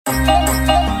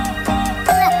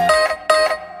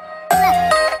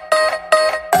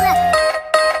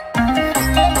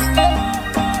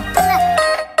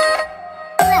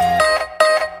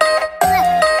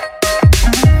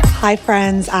Hi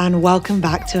friends, and welcome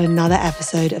back to another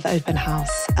episode of Open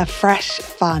House, a fresh,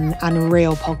 fun and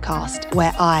real podcast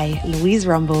where I, Louise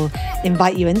Rumble,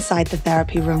 invite you inside the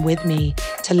therapy room with me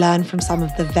to learn from some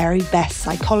of the very best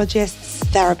psychologists,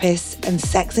 therapists and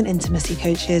sex and intimacy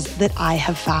coaches that I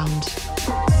have found.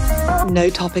 No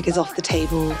topic is off the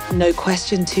table, no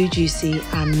question too juicy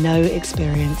and no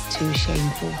experience too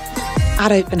shameful.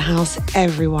 At Open House,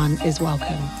 everyone is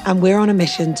welcome. And we're on a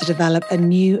mission to develop a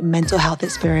new mental health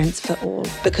experience for all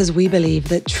because we believe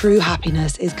that true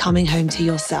happiness is coming home to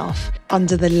yourself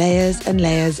under the layers and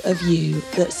layers of you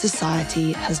that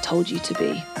society has told you to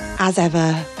be. As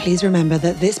ever, please remember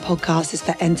that this podcast is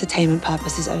for entertainment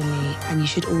purposes only, and you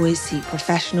should always seek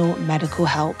professional medical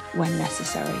help when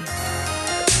necessary.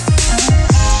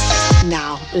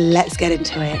 Now, let's get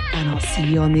into it, and I'll see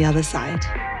you on the other side.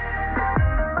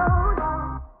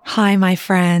 Hi, my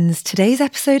friends. Today's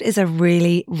episode is a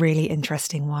really, really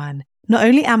interesting one. Not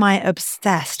only am I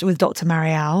obsessed with Dr.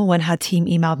 Mariel, when her team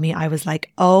emailed me, I was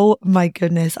like, oh my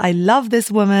goodness, I love this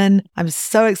woman. I'm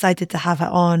so excited to have her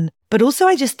on. But also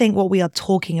I just think what we are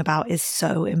talking about is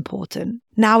so important.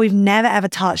 Now, we've never ever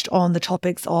touched on the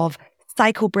topics of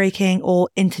cycle breaking or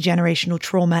intergenerational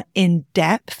trauma in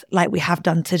depth like we have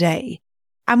done today.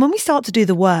 And when we start to do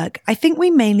the work, I think we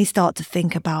mainly start to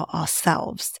think about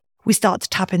ourselves. We start to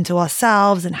tap into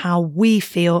ourselves and how we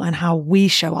feel and how we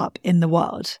show up in the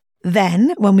world.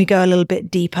 Then, when we go a little bit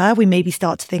deeper, we maybe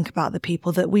start to think about the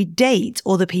people that we date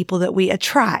or the people that we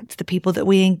attract, the people that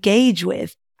we engage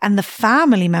with, and the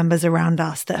family members around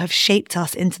us that have shaped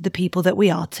us into the people that we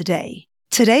are today.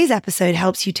 Today's episode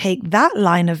helps you take that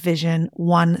line of vision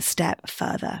one step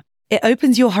further. It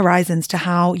opens your horizons to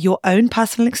how your own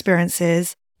personal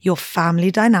experiences, your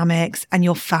family dynamics, and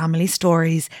your family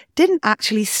stories didn't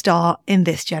actually start in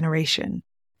this generation.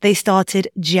 They started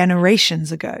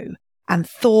generations ago, and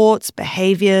thoughts,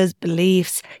 behaviors,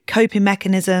 beliefs, coping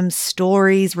mechanisms,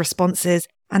 stories, responses,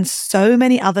 and so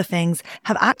many other things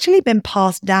have actually been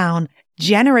passed down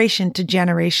generation to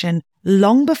generation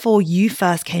long before you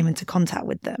first came into contact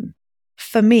with them.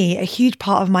 For me, a huge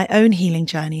part of my own healing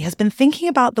journey has been thinking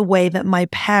about the way that my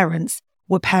parents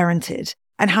were parented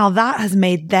and how that has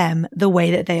made them the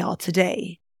way that they are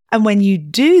today. And when you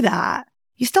do that,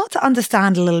 you start to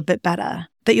understand a little bit better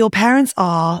that your parents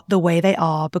are the way they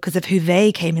are because of who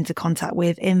they came into contact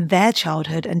with in their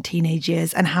childhood and teenage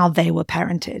years and how they were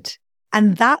parented.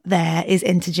 And that there is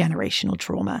intergenerational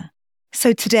trauma.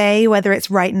 So today, whether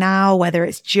it's right now, whether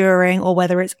it's during, or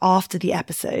whether it's after the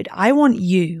episode, I want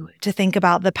you to think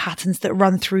about the patterns that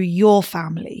run through your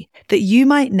family that you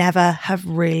might never have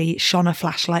really shone a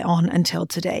flashlight on until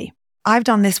today. I've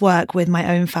done this work with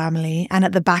my own family, and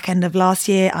at the back end of last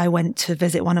year, I went to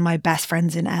visit one of my best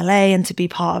friends in LA and to be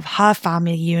part of her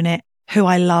family unit, who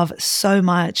I love so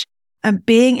much. And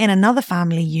being in another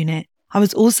family unit, I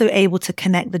was also able to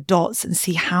connect the dots and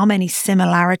see how many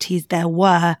similarities there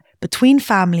were between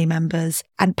family members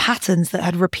and patterns that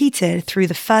had repeated through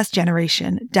the first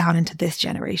generation down into this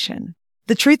generation.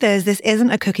 The truth is, this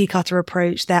isn't a cookie cutter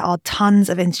approach. There are tons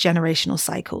of intergenerational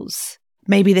cycles.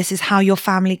 Maybe this is how your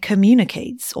family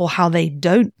communicates or how they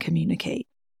don't communicate.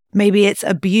 Maybe it's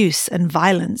abuse and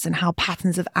violence and how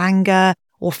patterns of anger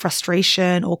or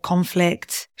frustration or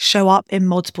conflict show up in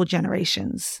multiple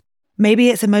generations. Maybe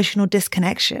it's emotional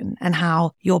disconnection and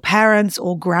how your parents'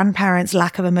 or grandparents'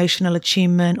 lack of emotional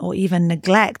attunement or even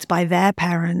neglect by their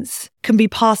parents can be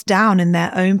passed down in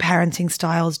their own parenting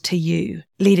styles to you,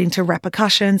 leading to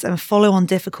repercussions and follow-on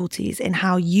difficulties in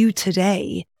how you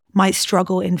today might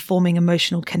struggle in forming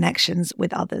emotional connections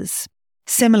with others.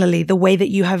 Similarly, the way that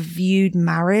you have viewed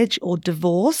marriage or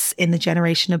divorce in the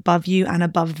generation above you and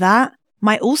above that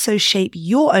might also shape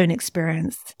your own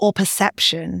experience or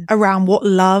perception around what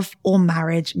love or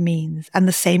marriage means. And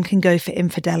the same can go for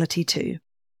infidelity too.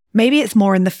 Maybe it's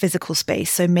more in the physical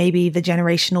space. So maybe the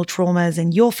generational traumas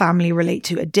in your family relate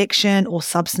to addiction or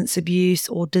substance abuse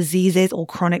or diseases or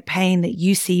chronic pain that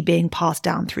you see being passed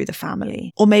down through the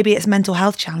family. Or maybe it's mental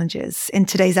health challenges. In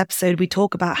today's episode, we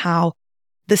talk about how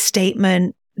the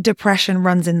statement, depression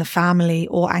runs in the family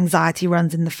or anxiety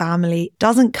runs in the family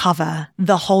doesn't cover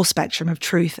the whole spectrum of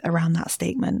truth around that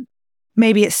statement.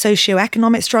 Maybe it's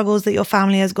socioeconomic struggles that your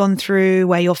family has gone through,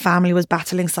 where your family was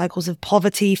battling cycles of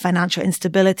poverty, financial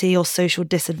instability, or social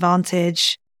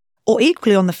disadvantage. Or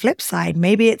equally on the flip side,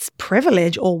 maybe it's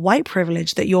privilege or white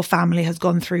privilege that your family has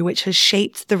gone through, which has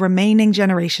shaped the remaining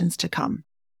generations to come.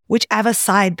 Whichever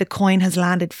side the coin has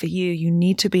landed for you, you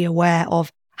need to be aware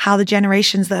of how the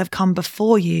generations that have come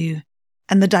before you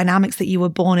And the dynamics that you were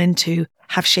born into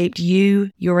have shaped you,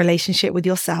 your relationship with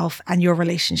yourself, and your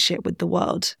relationship with the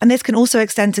world. And this can also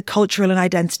extend to cultural and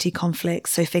identity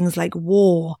conflicts. So things like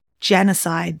war,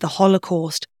 genocide, the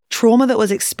Holocaust, trauma that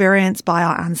was experienced by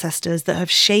our ancestors that have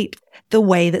shaped the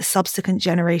way that subsequent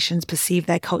generations perceive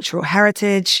their cultural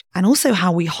heritage, and also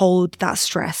how we hold that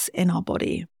stress in our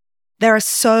body. There are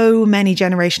so many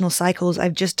generational cycles.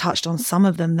 I've just touched on some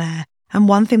of them there. And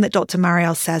one thing that Dr.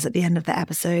 Mariel says at the end of the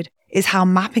episode is how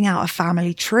mapping out a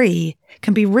family tree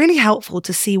can be really helpful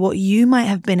to see what you might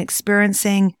have been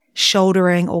experiencing,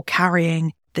 shouldering, or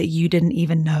carrying that you didn't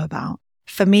even know about.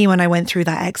 For me, when I went through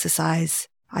that exercise,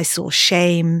 I saw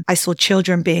shame. I saw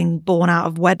children being born out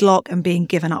of wedlock and being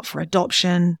given up for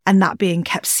adoption, and that being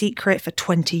kept secret for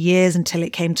 20 years until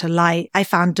it came to light. I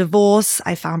found divorce.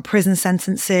 I found prison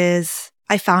sentences.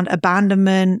 I found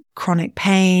abandonment, chronic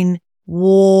pain,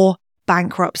 war,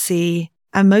 bankruptcy,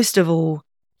 and most of all,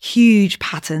 huge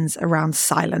patterns around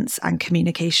silence and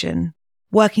communication.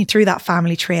 Working through that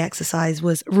family tree exercise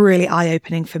was really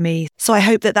eye-opening for me. So I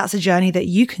hope that that's a journey that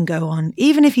you can go on,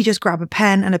 even if you just grab a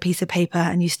pen and a piece of paper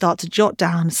and you start to jot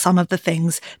down some of the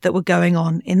things that were going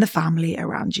on in the family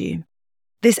around you.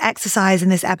 This exercise in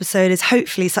this episode is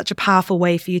hopefully such a powerful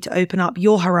way for you to open up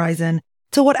your horizon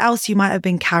to what else you might have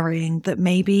been carrying that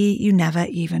maybe you never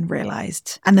even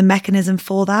realized. And the mechanism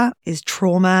for that is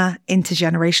trauma,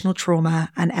 intergenerational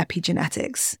trauma, and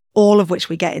epigenetics, all of which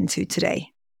we get into today.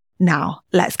 Now,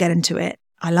 let's get into it.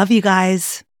 I love you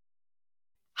guys.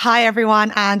 Hi,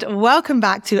 everyone, and welcome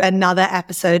back to another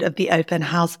episode of the Open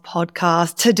House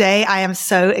podcast. Today, I am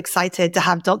so excited to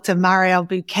have Dr. Mariel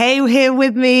Buqué here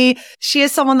with me. She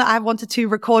is someone that I've wanted to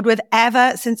record with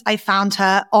ever since I found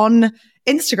her on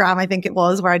Instagram, I think it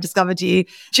was, where I discovered you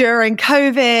during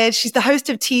COVID. She's the host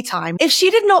of Tea Time. If she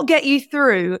did not get you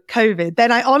through COVID,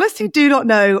 then I honestly do not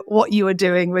know what you were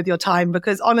doing with your time,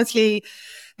 because honestly,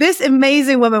 this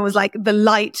amazing woman was like the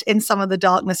light in some of the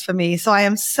darkness for me. So I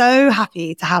am so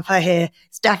happy to have her here.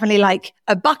 It's definitely like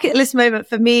a bucket list moment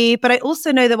for me, but I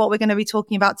also know that what we're going to be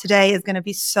talking about today is going to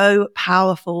be so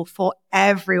powerful for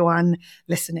everyone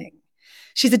listening.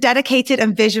 She's a dedicated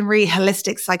and visionary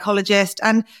holistic psychologist.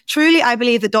 And truly, I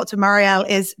believe that Dr. Mariel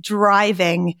is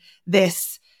driving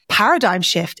this paradigm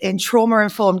shift in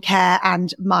trauma-informed care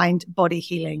and mind-body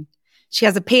healing. She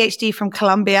has a PhD from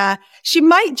Columbia. She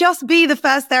might just be the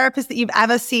first therapist that you've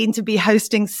ever seen to be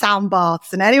hosting sound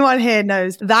baths. And anyone here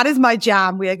knows that is my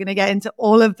jam. We are going to get into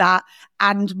all of that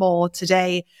and more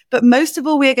today. But most of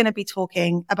all, we're going to be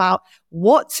talking about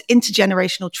what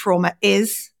intergenerational trauma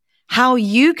is, how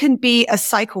you can be a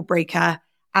cycle breaker,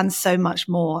 and so much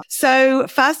more. So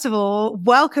first of all,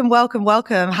 welcome.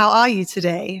 How are you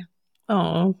today?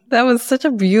 Oh, that was such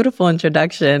a beautiful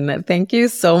introduction. Thank you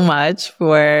so much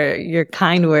for your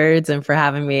kind words and for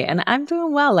having me. And I'm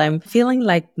doing well. I'm feeling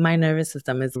like my nervous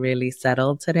system is really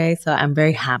settled today. So I'm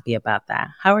very happy about that.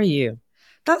 How are you?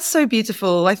 That's so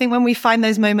beautiful. I think when we find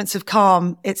those moments of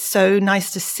calm, it's so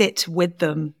nice to sit with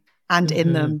them and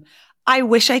in them. I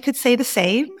wish I could say the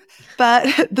same, but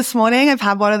this morning I've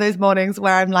had one of those mornings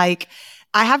where I'm like,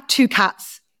 I have 2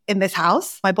 cats in this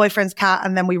house, my boyfriend's cat,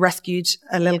 and then we rescued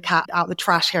a little cat out of the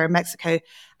trash here in Mexico.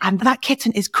 And that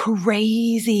kitten is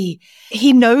crazy.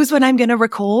 He knows when I'm going to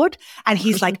record, and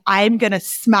he's like, I'm going to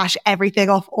smash everything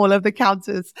off all of the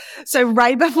counters. So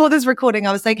right before this recording,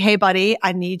 I was like, hey, buddy,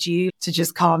 I need you to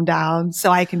just calm down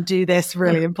so I can do this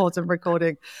really important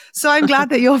recording. So I'm glad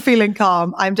that you're feeling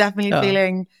calm. I'm definitely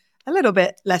feeling a little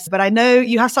bit less, but I know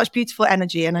you have such beautiful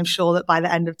energy, and I'm sure that by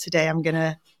the end of today, I'm going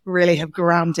to really have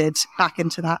grounded back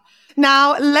into that.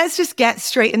 Now, let's just get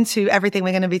straight into everything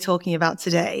we're going to be talking about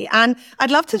today. And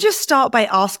I'd love to just start by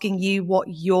asking you what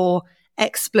your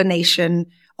explanation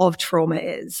of trauma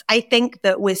is. I think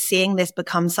that we're seeing this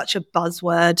become such a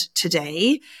buzzword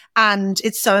today. And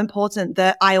it's so important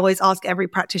that I always ask every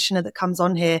practitioner that comes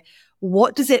on here,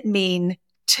 what does it mean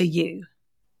to you?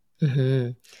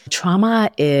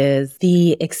 Trauma is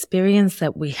the experience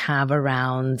that we have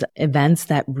around events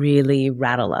that really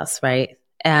rattle us, right?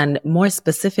 And more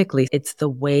specifically, it's the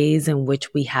ways in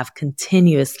which we have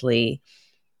continuously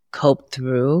coped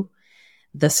through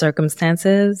the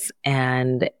circumstances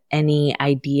and any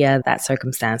idea that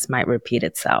circumstance might repeat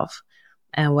itself.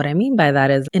 And what I mean by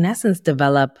that is, in essence,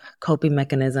 develop coping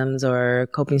mechanisms or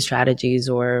coping strategies,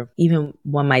 or even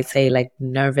one might say like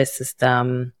nervous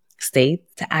system state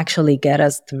to actually get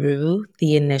us through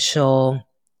the initial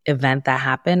event that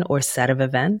happened or set of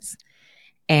events.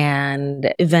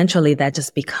 And eventually that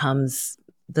just becomes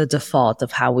the default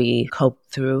of how we cope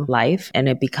through life. And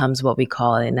it becomes what we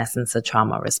call, in essence, a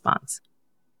trauma response.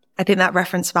 I think that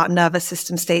reference about nervous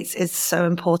system states is so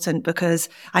important because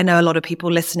I know a lot of people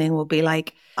listening will be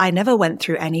like, I never went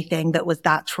through anything that was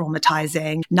that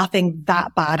traumatizing. Nothing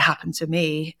that bad happened to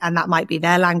me. And that might be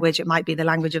their language. It might be the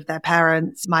language of their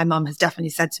parents. My mum has definitely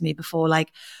said to me before,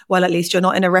 like, well, at least you're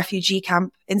not in a refugee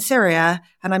camp in Syria.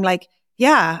 And I'm like,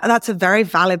 yeah, that's a very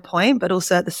valid point. But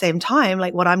also at the same time,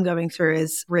 like what I'm going through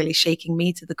is really shaking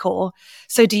me to the core.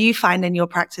 So do you find in your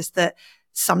practice that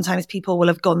sometimes people will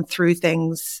have gone through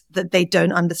things that they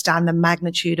don't understand the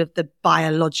magnitude of the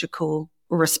biological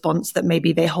response that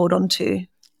maybe they hold on to?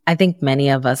 I think many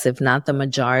of us, if not the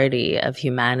majority of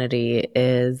humanity,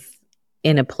 is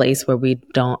in a place where we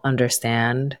don't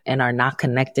understand and are not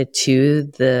connected to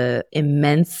the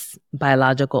immense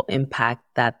biological impact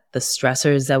that the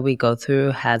stressors that we go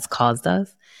through has caused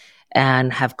us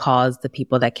and have caused the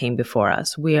people that came before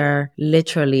us. We are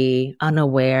literally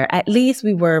unaware. At least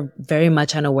we were very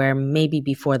much unaware maybe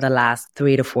before the last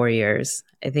 3 to 4 years.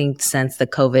 I think since the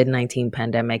COVID-19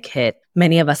 pandemic hit,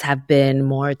 many of us have been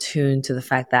more attuned to the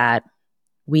fact that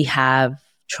we have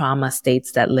trauma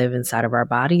states that live inside of our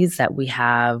bodies, that we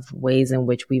have ways in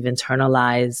which we've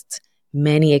internalized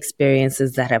many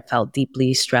experiences that have felt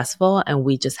deeply stressful, and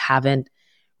we just haven't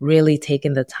really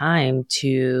taken the time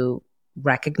to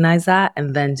recognize that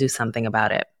and then do something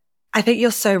about it. I think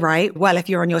you're so right. Well, if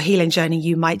you're on your healing journey,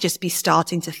 you might just be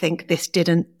starting to think this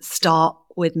didn't start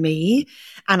with me.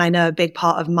 And I know a big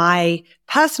part of my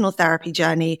personal therapy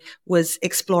journey was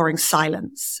exploring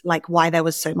silence, like why there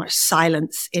was so much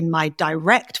silence in my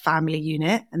direct family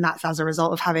unit. And that's as a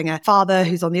result of having a father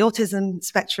who's on the autism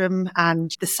spectrum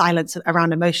and the silence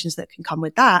around emotions that can come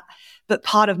with that. But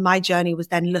part of my journey was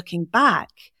then looking back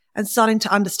and starting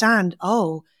to understand,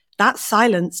 oh, that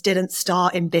silence didn't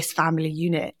start in this family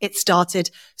unit. It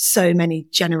started so many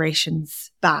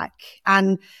generations back.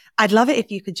 And I'd love it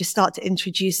if you could just start to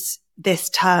introduce this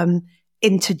term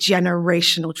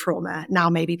intergenerational trauma. Now,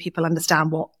 maybe people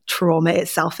understand what trauma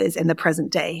itself is in the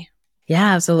present day.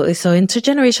 Yeah, absolutely. So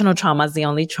intergenerational trauma is the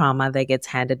only trauma that gets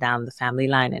handed down the family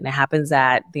line. And it happens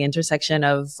at the intersection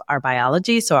of our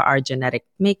biology, so our genetic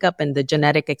makeup and the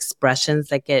genetic expressions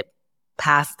that get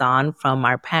passed on from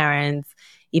our parents,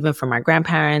 even from our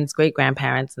grandparents,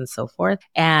 great-grandparents, and so forth.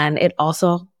 And it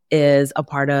also is a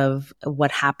part of what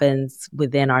happens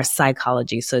within our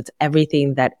psychology. So it's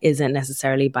everything that isn't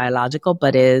necessarily biological,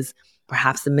 but is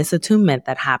perhaps the misattunement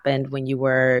that happened when you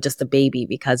were just a baby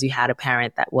because you had a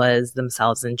parent that was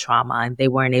themselves in trauma and they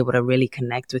weren't able to really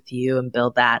connect with you and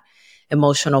build that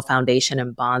emotional foundation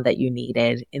and bond that you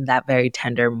needed in that very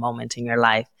tender moment in your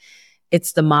life.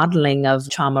 It's the modeling of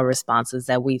trauma responses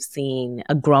that we've seen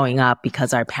growing up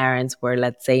because our parents were,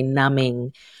 let's say,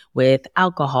 numbing with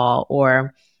alcohol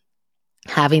or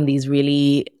having these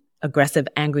really aggressive,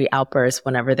 angry outbursts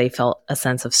whenever they felt a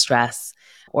sense of stress,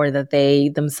 or that they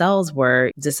themselves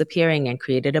were disappearing and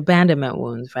created abandonment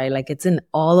wounds, right? Like it's in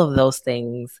all of those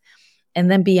things.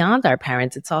 And then beyond our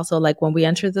parents, it's also like when we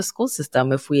enter the school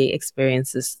system, if we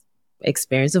experience this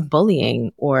experience of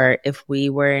bullying, or if we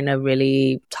were in a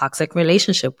really toxic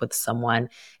relationship with someone,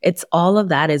 it's all of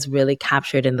that is really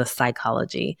captured in the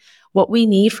psychology. What we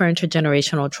need for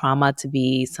intergenerational trauma to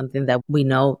be something that we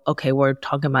know, okay, we're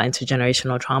talking about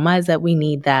intergenerational trauma, is that we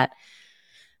need that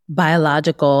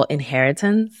biological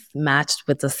inheritance matched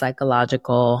with the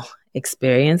psychological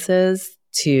experiences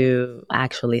to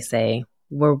actually say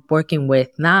we're working with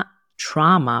not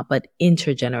trauma, but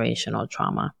intergenerational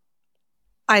trauma.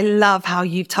 I love how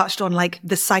you've touched on like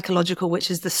the psychological,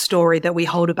 which is the story that we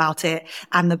hold about it,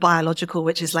 and the biological,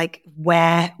 which is like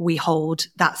where we hold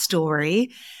that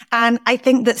story. And I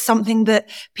think that something that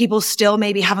people still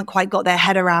maybe haven't quite got their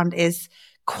head around is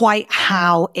quite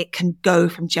how it can go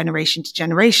from generation to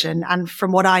generation. And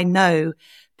from what I know,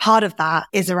 part of that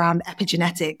is around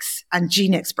epigenetics and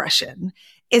gene expression.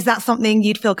 Is that something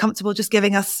you'd feel comfortable just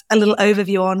giving us a little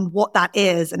overview on what that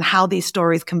is and how these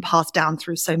stories can pass down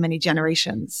through so many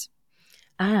generations?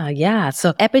 Yeah.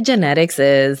 So epigenetics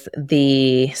is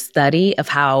the study of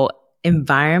how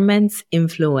environments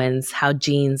influence how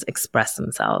genes express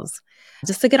themselves.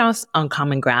 Just to get us on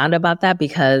common ground about that,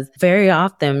 because very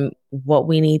often what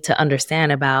we need to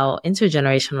understand about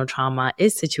intergenerational trauma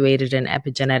is situated in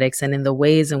epigenetics and in the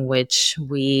ways in which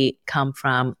we come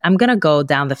from. I'm going to go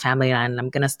down the family line and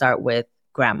I'm going to start with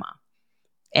grandma.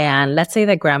 And let's say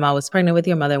that grandma was pregnant with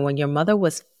your mother. And when your mother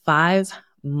was 5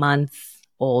 months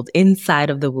old,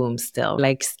 inside of the womb still,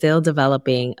 like still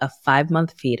developing a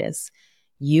 5-month fetus,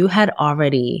 you had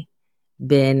already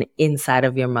been inside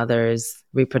of your mother's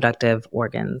reproductive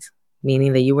organs,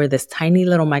 meaning that you were this tiny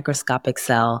little microscopic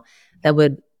cell that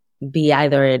would be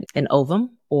either an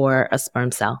ovum or a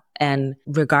sperm cell. And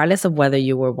regardless of whether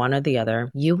you were one or the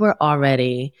other, you were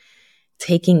already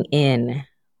taking in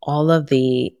all of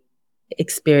the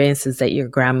experiences that your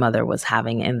grandmother was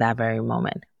having in that very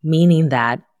moment. Meaning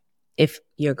that if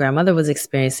your grandmother was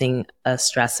experiencing a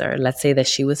stressor, let's say that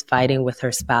she was fighting with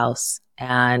her spouse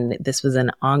and this was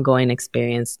an ongoing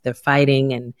experience, they're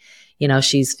fighting and,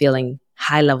 she's feeling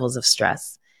high levels of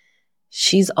stress.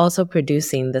 She's also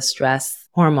producing the stress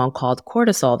hormone called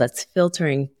cortisol that's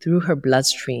filtering through her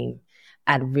bloodstream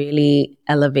at really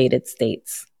elevated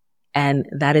states. And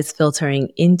that is filtering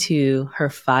into her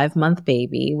 5-month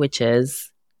baby, which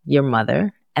is your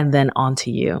mother, and then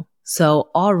onto you. So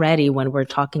already when we're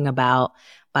talking about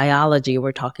biology,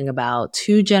 we're talking about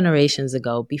 2 generations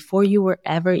ago, before you were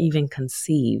ever even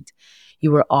conceived, you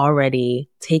were already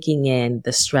taking in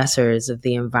the stressors of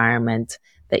the environment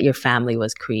that your family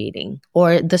was creating,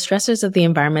 or the stressors of the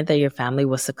environment that your family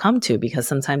was succumb to, because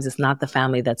sometimes it's not the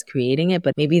family that's creating it,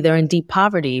 but maybe they're in deep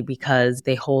poverty because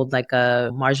they hold like a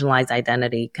marginalized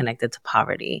identity connected to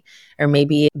poverty. Or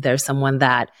maybe there's someone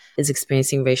that is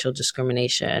experiencing racial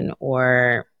discrimination,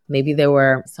 or maybe they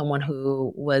were someone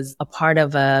who was a part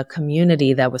of a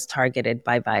community that was targeted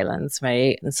by violence,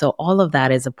 right? And so all of that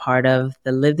is a part of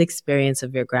the lived experience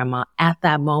of your grandma at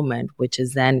that moment, which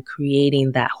is then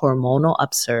creating that hormonal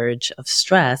upsurge of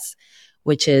stress,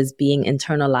 which is being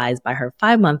internalized by her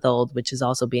 5-month-old, which is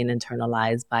also being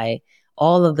internalized by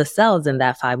all of the cells in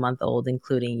that 5-month-old,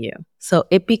 including you. So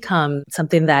it becomes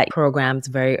something that programs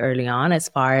very early on as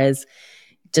far as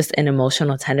just an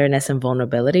emotional tenderness and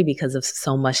vulnerability because of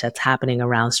so much that's happening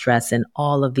around stress in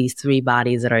all of these 3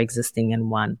 bodies that are existing in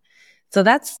one. So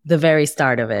that's the very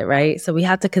start of it, right? So we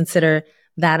have to consider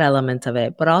that element of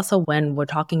it. But also when we're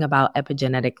talking about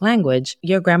epigenetic language,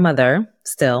 your grandmother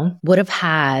still would have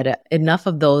had enough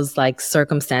of those like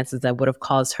circumstances that would have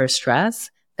caused her stress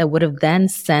that would have then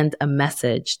sent a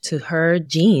message to her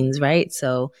genes, right?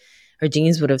 So her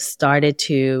genes would have started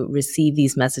to receive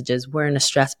these messages. We're in a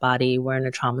stressed body. We're in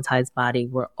a traumatized body.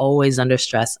 We're always under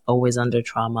stress, always under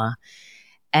trauma.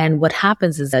 And what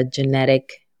happens is a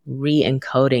genetic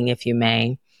re-encoding, if you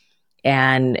may.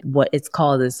 And what it's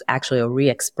called is actually a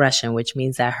re-expression, which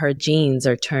means that her genes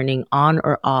are turning on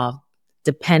or off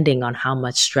depending on how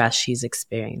much stress she's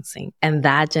experiencing. And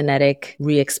that genetic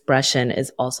re-expression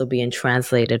is also being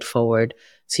translated forward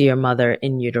to your mother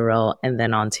in utero and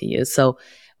then onto you. So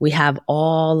we have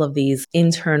all of these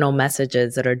internal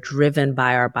messages that are driven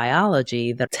by our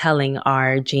biology that are telling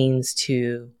our genes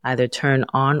to either turn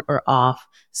on or off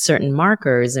certain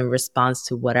markers in response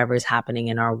to whatever is happening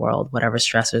in our world, whatever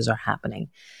stressors are happening.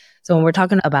 So when we're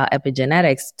talking about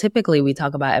epigenetics, typically we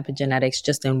talk about epigenetics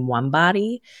just in one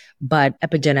body, but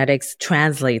epigenetics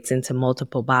translates into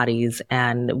multiple bodies.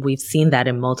 And we've seen that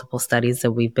in multiple studies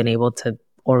that we've been able to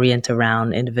orient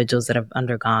around individuals that have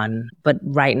undergone. But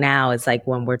right now it's like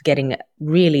when we're getting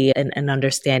really an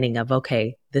understanding of,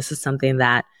 okay, this is something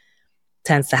that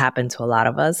tends to happen to a lot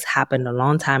of us, happened a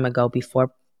long time ago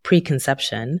before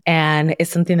preconception. And it's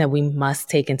something that we must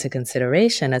take into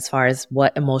consideration as far as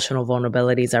what emotional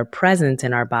vulnerabilities are present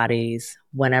in our bodies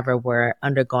whenever we're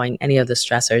undergoing any of the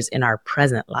stressors in our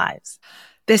present lives.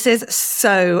 This is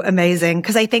so amazing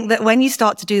because I think that when you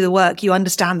start to do the work, you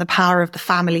understand the power of the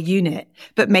family unit,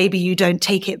 but maybe you don't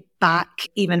take it back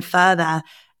even further.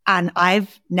 And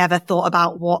I've never thought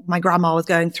about what my grandma was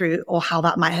going through or how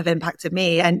that might have impacted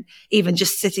me. And even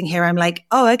just sitting here, I'm like,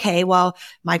 oh, okay, well,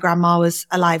 my grandma was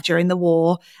alive during the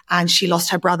war and she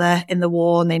lost her brother in the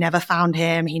war and they never found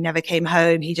him. He never came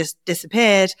home. He just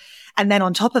disappeared. And then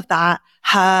on top of that,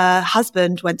 her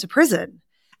husband went to prison.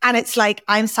 And it's like,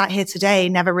 I'm sat here today,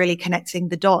 never really connecting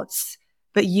the dots.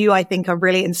 But you, I think, are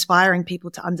really inspiring people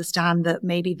to understand that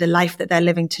maybe the life that they're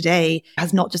living today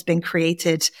has not just been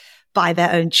created by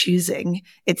their own choosing.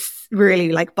 It's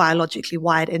really like biologically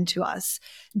wired into us.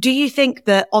 Do you think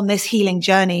that on this healing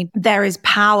journey, there is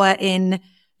power in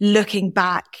looking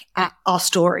back at our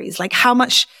stories? Like how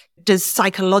much does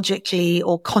psychologically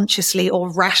or consciously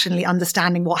or rationally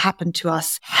understanding what happened to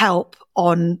us help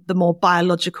on the more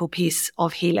biological piece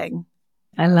of healing?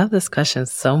 I love this question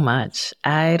so much.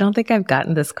 I don't think I've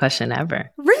gotten this question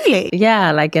ever. Really?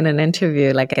 Yeah, like in an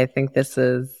interview, like I think this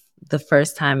is the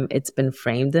first time it's been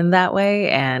framed in that way,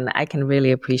 and I can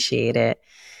really appreciate it.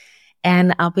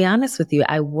 And I'll be honest with you,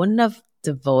 I wouldn't have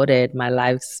devoted my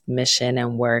life's mission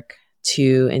and work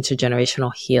to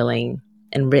intergenerational healing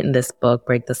and written this book,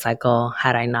 Break the Cycle,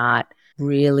 had I not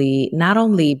really not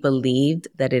only believed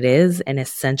that it is an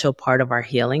essential part of our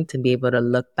healing to be able to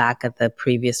look back at the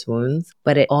previous wounds,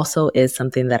 but it also is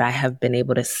something that I have been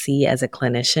able to see as a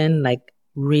clinician, like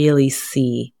really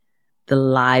see the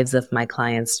lives of my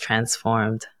clients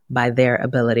transformed by their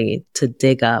ability to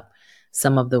dig up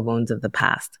some of the wounds of the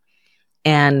past.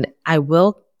 And I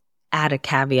will add a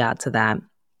caveat to that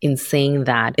in saying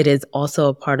that it is also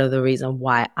a part of the reason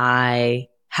why I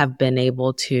have been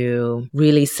able to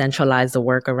really centralize the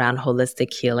work around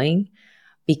holistic healing,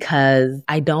 because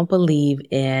I don't believe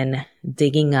in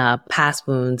digging up past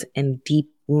wounds and deep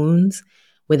wounds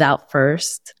without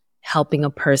first helping a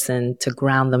person to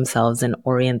ground themselves and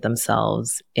orient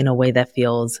themselves in a way that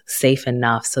feels safe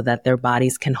enough so that their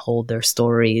bodies can hold their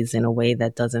stories in a way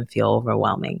that doesn't feel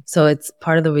overwhelming. So it's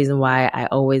part of the reason why I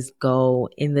always go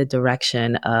in the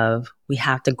direction of we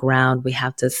have to ground, we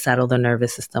have to settle the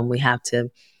nervous system, we have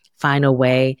to find a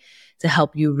way to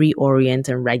help you reorient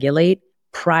and regulate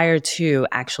prior to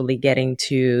actually getting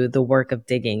to the work of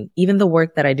digging. Even the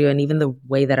work that I do and even the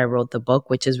way that I wrote the book,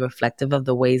 which is reflective of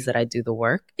the ways that I do the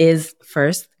work, is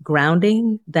first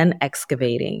grounding, then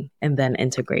excavating, and then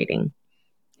integrating.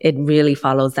 It really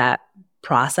follows that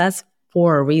process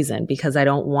for a reason, because I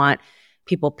don't want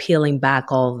people peeling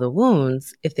back all of the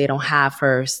wounds if they don't have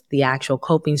first the actual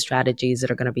coping strategies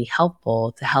that are going to be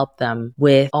helpful to help them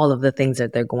with all of the things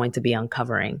that they're going to be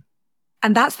uncovering.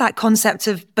 And that's that concept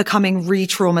of becoming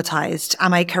re-traumatized.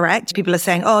 Am I correct? People are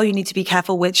saying, oh, you need to be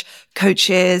careful which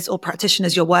coaches or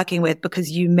practitioners you're working with because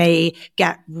you may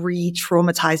get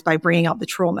re-traumatized by bringing up the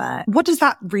trauma. What does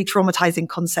that re-traumatizing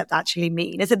concept actually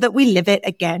mean? Is it that we live it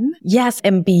again? Yes,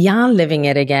 and beyond living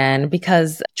it again,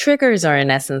 because triggers are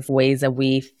in essence ways that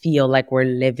we feel like we're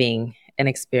living an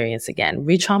experience again.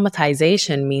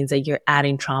 Re-traumatization means that you're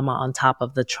adding trauma on top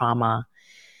of the trauma.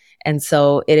 And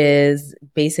so it is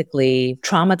basically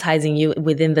traumatizing you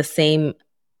within the same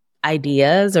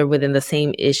ideas or within the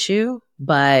same issue,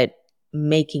 but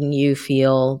making you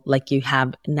feel like you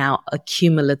have now a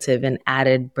cumulative and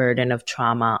added burden of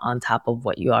trauma on top of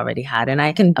what you already had. And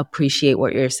I can appreciate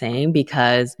what you're saying,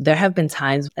 because there have been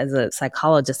times as a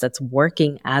psychologist that's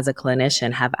working as a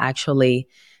clinician have actually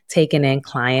taken in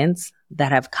clients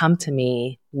that have come to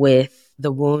me with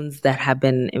the wounds that have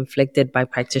been inflicted by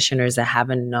practitioners that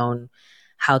haven't known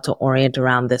how to orient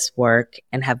around this work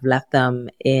and have left them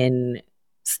in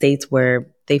states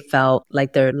where they felt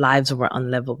like their lives were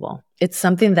unlivable. It's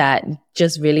something that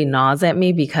just really gnaws at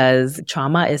me because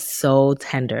trauma is so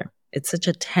tender. It's such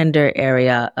a tender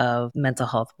area of mental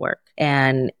health work.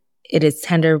 And it is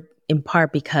tender in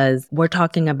part because we're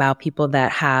talking about people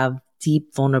that have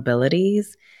deep vulnerabilities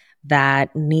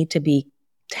that need to be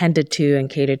tended to and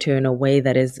catered to in a way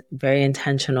that is very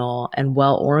intentional and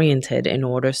well-oriented in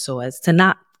order so as to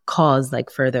not cause like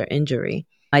further injury.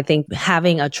 I think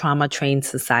having a trauma-trained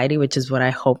society, which is what I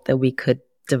hope that we could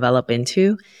develop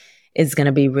into, is going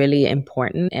to be really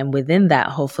important. And within that,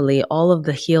 hopefully all of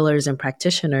the healers and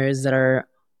practitioners that are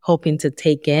hoping to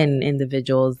take in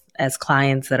individuals as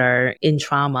clients that are in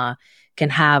trauma can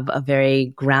have a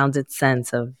very grounded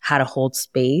sense of how to hold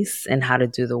space and how to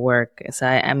do the work. So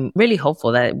I'm really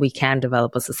hopeful that we can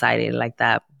develop a society like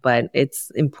that, but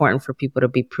it's important for people to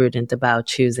be prudent about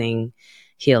choosing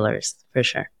healers for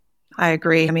sure. I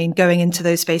agree. I mean, going into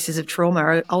those spaces of trauma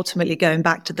are ultimately going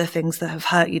back to the things that have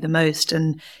hurt you the most,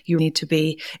 and you need to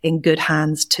be in good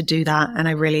hands to do that. And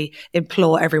I really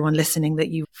implore everyone listening that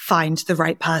you find the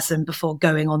right person before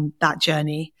going on that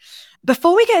journey.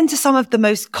 Before we get into some of the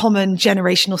most common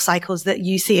generational cycles that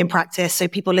you see in practice, so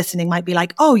people listening might be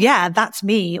like, oh yeah, that's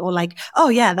me, or like, oh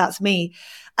yeah, that's me.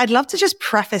 I'd love to just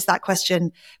preface that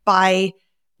question by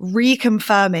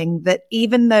reconfirming that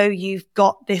even though you've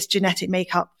got this genetic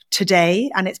makeup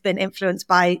today and it's been influenced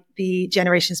by the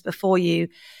generations before you,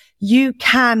 you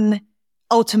can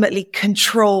ultimately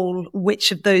control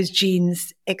which of those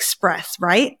genes express,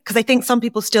 right? Because I think some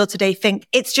people still today think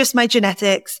it's just my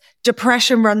genetics.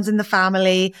 Depression runs in the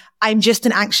family. I'm just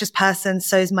an anxious person.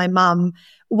 So is my mum.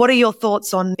 What are your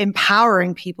thoughts on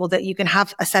empowering people that you can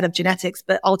have a set of genetics,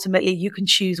 but ultimately you can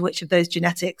choose which of those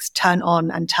genetics turn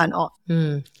on and turn off?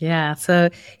 Yeah. So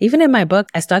even in my book,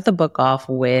 I start the book off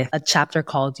with a chapter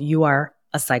called You Are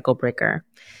a Cycle Breaker.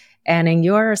 And in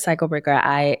You Are a Cycle Breaker,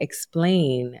 I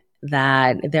explain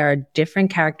that there are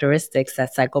different characteristics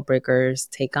that cycle breakers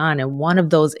take on. And one of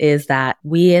those is that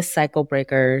we as cycle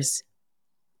breakers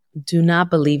do not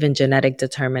believe in genetic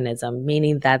determinism,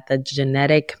 meaning that the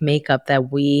genetic makeup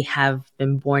that we have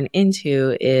been born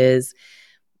into is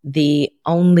the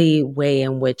only way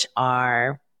in which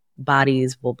our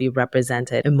bodies will be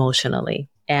represented emotionally.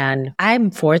 And I'm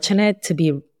fortunate to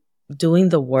be doing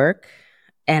the work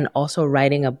and also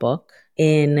writing a book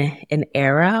in an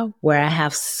era where I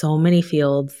have so many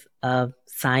fields of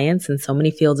science and so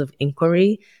many fields of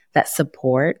inquiry that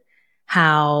support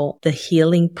how the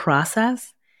healing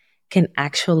process can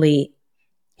actually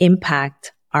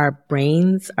impact our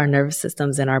brains, our nervous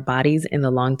systems, and our bodies in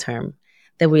the long term.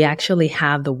 That we actually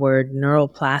have the word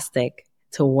neuroplastic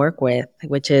to work with,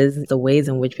 which is the ways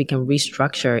in which we can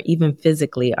restructure even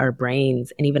physically our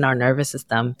brains and even our nervous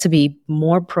system to be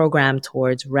more programmed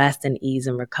towards rest and ease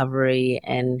and recovery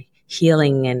and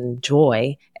healing and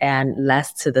joy, and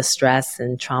less to the stress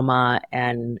and trauma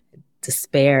and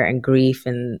despair and grief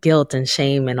and guilt and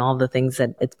shame and all the things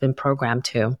that it's been programmed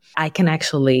to. I can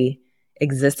actually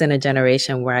exist in a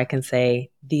generation where I can say,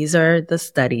 these are the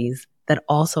studies that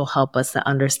also help us to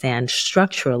understand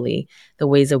structurally the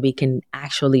ways that we can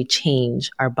actually change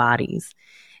our bodies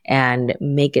and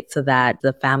make it so that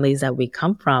the families that we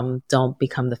come from don't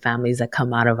become the families that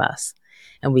come out of us.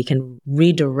 And we can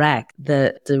redirect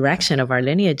the direction of our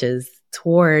lineages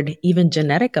toward even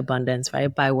genetic abundance,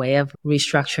 right? By way of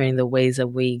restructuring the ways that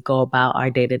we go about our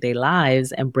day-to-day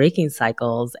lives and breaking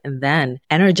cycles, and then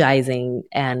energizing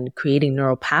and creating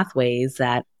neural pathways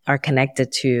that are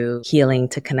connected to healing,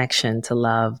 to connection, to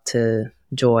love, to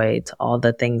joy, to all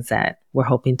the things that we're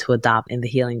hoping to adopt in the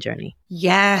healing journey.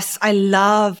 Yes, I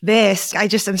love this. I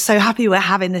just am so happy we're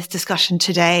having this discussion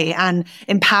today and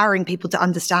empowering people to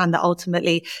understand that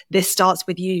ultimately this starts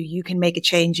with you. You can make a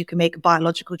change. You can make a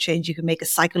biological change. You can make a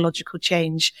psychological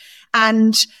change.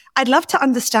 And I'd love to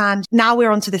understand, now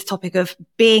we're onto this topic of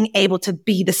being able to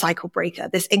be the cycle breaker,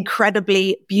 this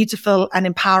incredibly beautiful and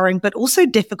empowering, but also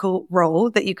difficult role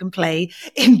that you can play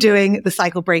in doing the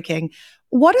cycle breaking.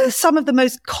 What are some of the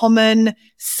most common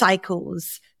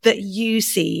cycles that you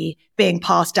see being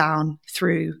passed down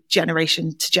through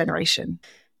generation to generation?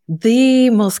 The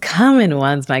most common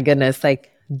ones, my goodness, like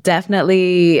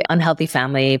definitely unhealthy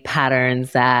family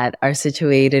patterns that are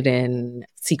situated in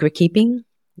secret keeping.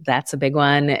 That's a big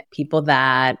one. People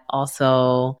that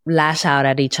also lash out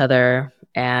at each other,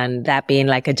 and that being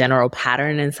like a general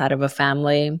pattern inside of a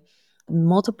family.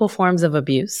 Multiple forms of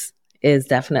abuse is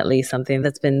definitely something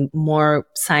that's been more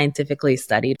scientifically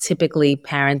studied. Typically,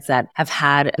 parents that have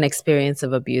had an experience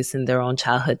of abuse in their own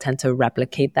childhood tend to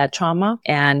replicate that trauma.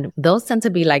 And those tend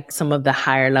to be like some of the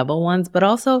higher level ones. But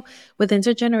also with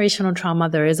intergenerational trauma,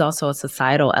 there is also a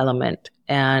societal element.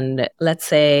 And let's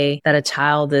say that a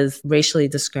child is racially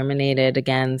discriminated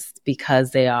against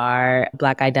because they are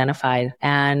Black identified,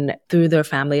 and through their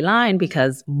family line,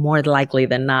 because more likely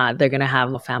than not, they're going to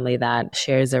have a family that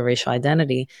shares their racial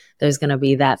identity. There's going to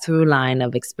be that through line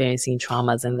of experiencing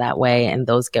traumas in that way. And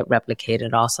those get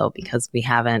replicated also because we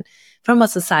haven't, from a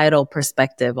societal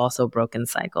perspective, also broken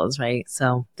cycles, right?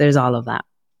 So there's all of that.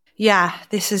 Yeah,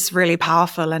 this is really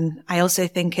powerful. And I also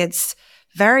think it's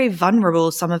very vulnerable,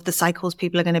 some of the cycles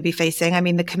people are going to be facing. I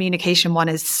mean, the communication one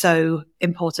is so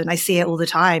important. I see it all the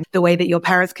time. The way that your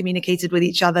parents communicated with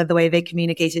each other, the way they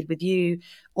communicated with you,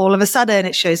 all of a sudden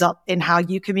it shows up in how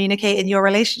you communicate in your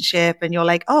relationship. And you're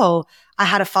like, oh, I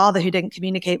had a father who didn't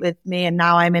communicate with me, and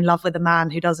now I'm in love with a man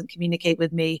who doesn't communicate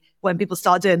with me. When people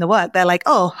start doing the work, they're like,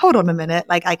 oh, hold on a minute.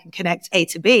 Like I can connect A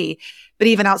to B. But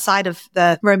even outside of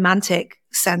the romantic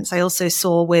sense, I also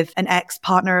saw with an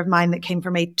ex-partner of mine that came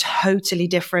from a totally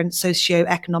different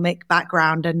socioeconomic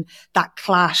background, and that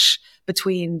clash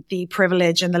between the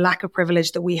privilege and the lack of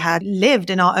privilege that we had lived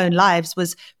in our own lives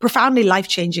was profoundly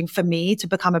life-changing for me to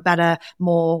become a better,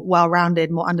 more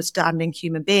well-rounded, more understanding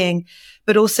human being.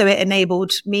 But also it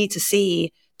enabled me to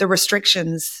see the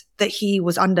restrictions that he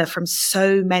was under from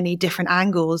so many different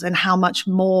angles, and how much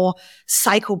more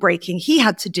cycle breaking he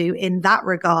had to do in that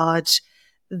regard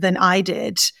than I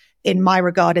did in my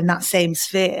regard in that same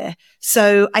sphere.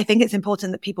 So I think it's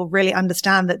important that people really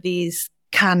understand that these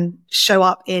can show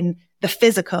up in the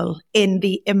physical, in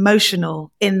the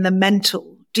emotional, in the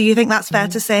mental. Do you think that's fair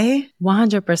to say?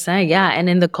 100%. Yeah. And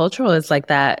in the cultural, it's like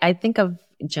that. I think of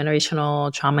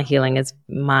generational trauma healing as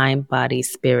mind, body,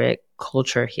 spirit,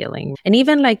 culture healing. And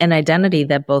even like an identity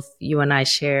that both you and I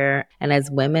share, and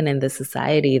as women in this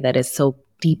society that is so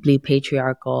deeply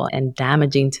patriarchal and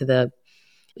damaging to the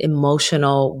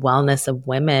emotional wellness of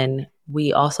women,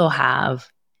 we also have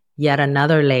yet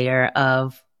another layer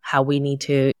of how we need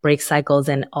to break cycles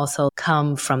and also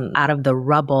come from out of the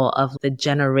rubble of the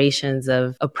generations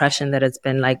of oppression that has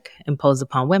been like imposed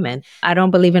upon women. I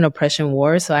don't believe in oppression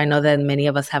wars, so I know that many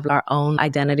of us have our own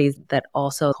identities that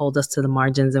also hold us to the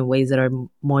margins in ways that are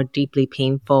more deeply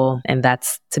painful, and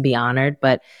that's to be honored.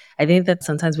 But I think that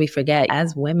sometimes we forget,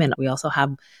 as women, we also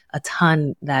have a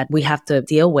ton that we have to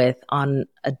deal with on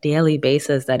a daily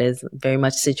basis that is very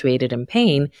much situated in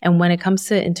pain. And when it comes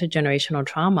to intergenerational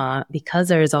trauma, because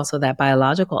there is also that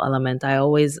biological element, I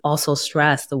always also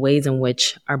stress the ways in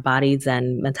which our bodies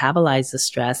then metabolize the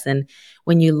stress. And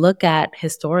when you look at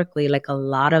historically, like a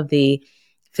lot of the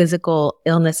physical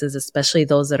illnesses, especially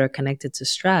those that are connected to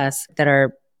stress, that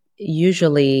are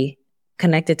usually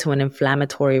connected to an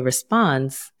inflammatory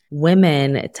response,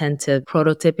 women tend to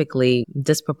prototypically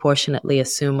disproportionately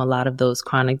assume a lot of those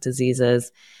chronic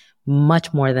diseases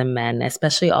much more than men,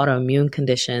 especially autoimmune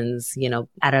conditions,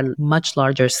 at a much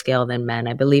larger scale than men.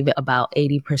 I believe about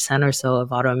 80% or so of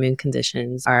autoimmune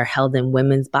conditions are held in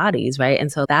women's bodies, right?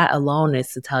 And so that alone is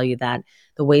to tell you that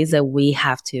the ways that we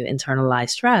have to internalize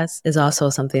stress is also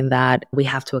something that we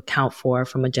have to account for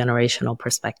from a generational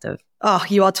perspective. Oh,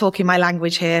 you are talking my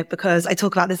language here, because I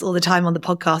talk about this all the time on the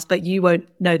podcast, but you won't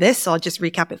know this. So I'll just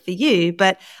recap it for you.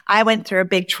 But I went through a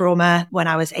big trauma when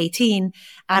I was 18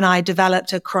 and I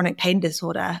developed a chronic pain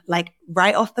disorder, like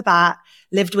right off the bat,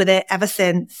 lived with it ever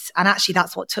since. And actually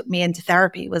that's what took me into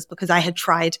therapy, was because I had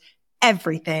tried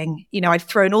everything. I'd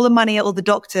thrown all the money at all the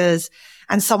doctors,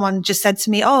 and someone just said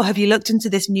to me, "Oh, have you looked into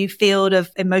this new field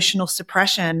of emotional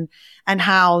suppression and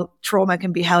how trauma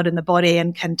can be held in the body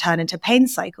and can turn into pain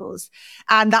cycles?"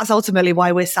 And that's ultimately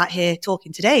why we're sat here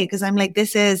talking today, because I'm like,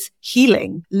 this is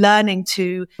healing, learning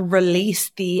to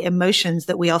release the emotions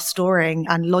that we are storing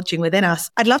and lodging within us.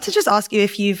 I'd love to just ask you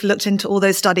if you've looked into all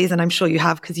those studies, and I'm sure you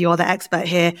have because you are the expert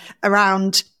here,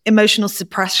 around emotional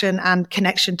suppression and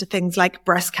connection to things like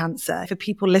breast cancer. For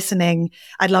people listening,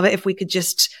 I'd love it if we could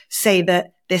just say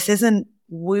that this isn't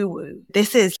woo-woo.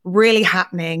 This is really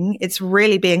happening. It's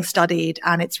really being studied,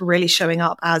 and it's really showing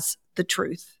up as the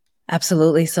truth.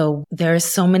 Absolutely. So there are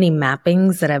so many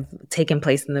mappings that have taken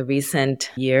place in the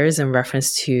recent years in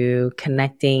reference to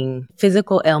connecting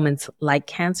physical ailments like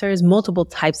cancers, multiple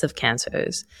types of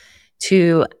cancers,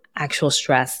 to actual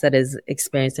stress that is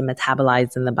experienced and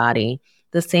metabolized in the body.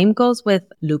 The same goes with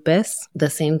lupus. The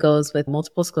same goes with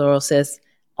multiple sclerosis,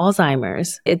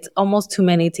 Alzheimer's. It's almost too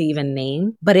many to even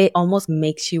name, but it almost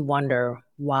makes you wonder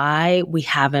why we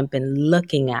haven't been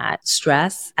looking at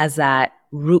stress as that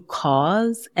root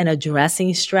cause and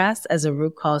addressing stress as a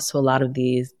root cause to a lot of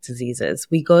these diseases.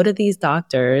 We go to these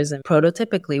doctors, and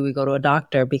prototypically we go to a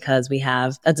doctor because we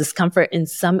have a discomfort in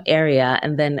some area,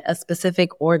 and then a specific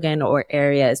organ or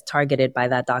area is targeted by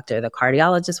that doctor. The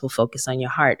cardiologist will focus on your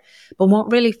heart, but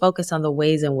won't really focus on the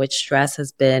ways in which stress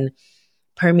has been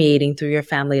permeating through your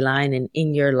family line and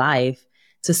in your life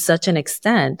to such an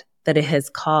extent that it has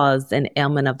caused an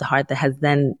ailment of the heart that has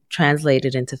then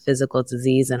translated into physical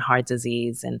disease and heart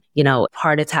disease and,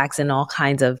 heart attacks and all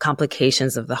kinds of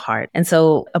complications of the heart. And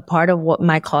so a part of what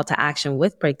my call to action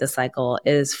with Break the Cycle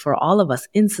is for all of us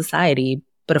in society,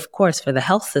 but of course for the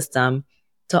health system,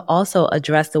 to also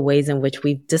address the ways in which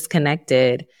we've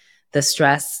disconnected the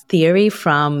stress theory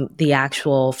from the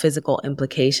actual physical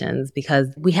implications,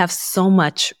 because we have so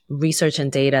much research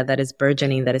and data that is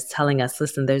burgeoning that is telling us,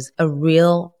 listen, there's a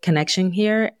real connection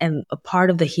here, and a part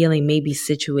of the healing may be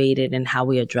situated in how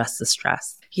we address the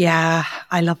stress. Yeah,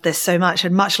 I love this so much.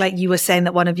 And much like you were saying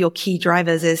that one of your key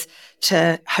drivers is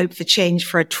to hope for change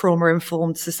for a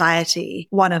trauma-informed society,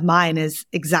 one of mine is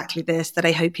exactly this, that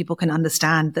I hope people can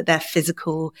understand that their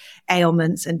physical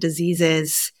ailments and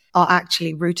diseases are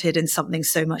actually rooted in something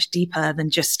so much deeper than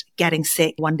just getting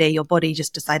sick. One day your body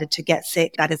just decided to get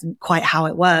sick. That isn't quite how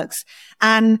it works.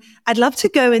 And I'd love to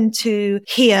go into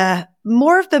here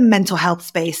more of the mental health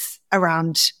space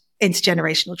around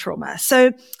intergenerational trauma.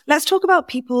 So let's talk about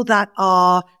people that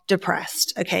are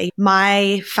depressed. Okay.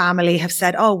 My family have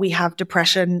said, "Oh, we have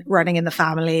depression running in the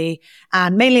family,"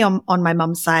 and mainly on my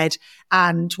mum's side.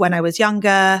 And when I was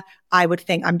younger, I would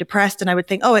think I'm depressed, and I would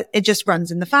think, "Oh, it just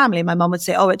runs in the family." My mum would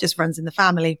say, "Oh, it just runs in the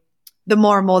family." The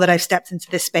more and more that I've stepped into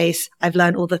this space, I've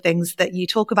learned all the things that you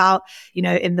talk about,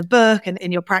 in the book and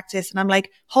in your practice. And I'm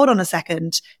like, hold on a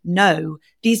second. No,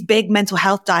 these big mental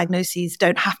health diagnoses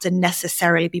don't have to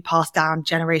necessarily be passed down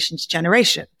generation to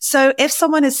generation. So if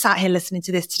someone is sat here listening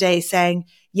to this today saying,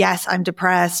 "Yes, I'm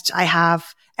depressed. I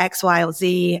have X, Y, or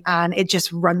Z, and it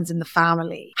just runs in the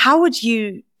family," how would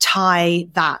you tie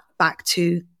that back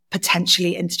to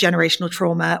potentially intergenerational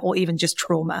trauma or even just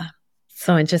trauma?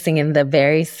 So interesting. In the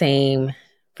very same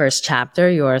first chapter,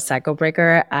 You're a Cycle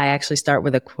Breaker, I actually start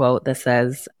with a quote that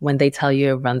says, "When they tell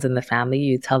you it runs in the family,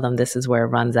 you tell them this is where it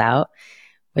runs out,"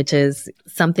 which is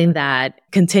something that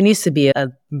continues to be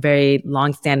a very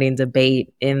long-standing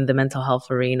debate in the mental health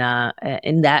arena,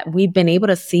 in that we've been able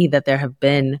to see that there have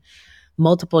been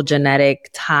multiple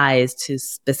genetic ties to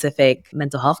specific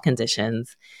mental health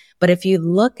conditions. But if you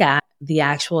look at the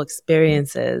actual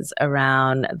experiences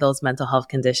around those mental health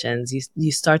conditions,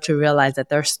 you start to realize that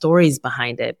there are stories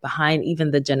behind it, behind even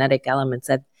the genetic elements,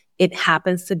 that it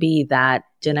happens to be that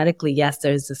genetically, yes,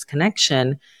 there's this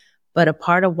connection, But a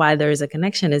part of why there is a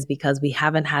connection is because we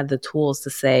haven't had the tools to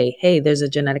say, hey, there's a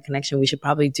genetic connection. We should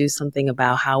probably do something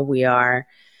about how we are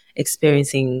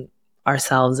experiencing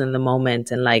ourselves in the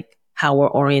moment and like how we're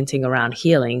orienting around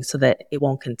healing so that it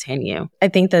won't continue. I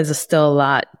think there's still a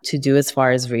lot to do as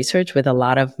far as research with a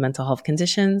lot of mental health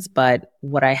conditions. But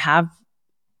what I have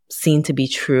seen to be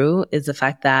true is the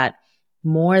fact that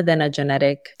more than a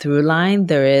genetic through line,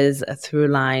 there is a through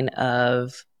line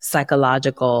of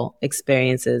psychological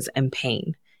experiences and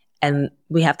pain. And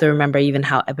we have to remember even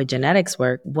how epigenetics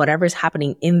work, whatever's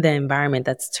happening in the environment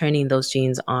that's turning those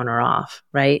genes on or off,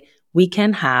 right? We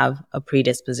can have a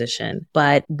predisposition,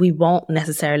 but we won't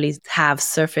necessarily have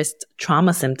surfaced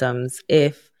trauma symptoms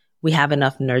if we have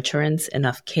enough nurturance,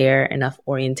 enough care, enough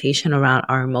orientation around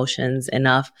our emotions,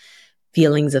 enough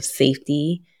feelings of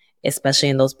safety, especially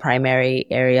in those primary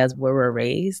areas where we're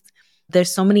raised.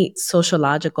 There's so many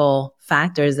sociological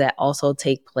factors that also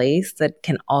take place that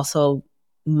can also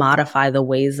modify the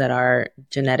ways that our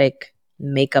genetic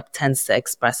makeup tends to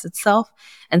express itself.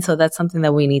 And so that's something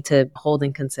that we need to hold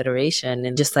in consideration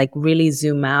and just like really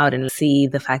zoom out and see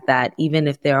the fact that even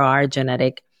if there are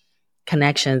genetic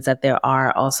connections, that there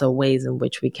are also ways in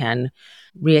which we can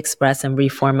re-express and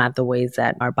reformat the ways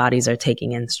that our bodies are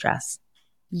taking in stress.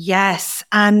 Yes.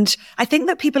 And I think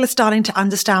that people are starting to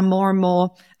understand more and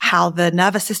more how the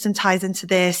nervous system ties into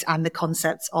this and the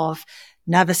concepts of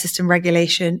nervous system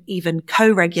regulation, even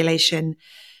co-regulation.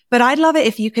 But I'd love it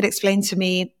if you could explain to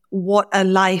me what a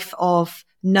life of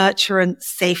nurturance,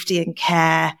 safety, and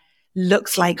care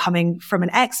looks like coming from an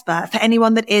expert for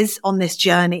anyone that is on this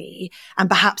journey and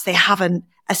perhaps they haven't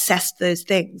assessed those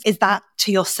things. Is that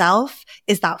to yourself?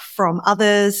 Is that from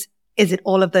others? Is it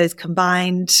all of those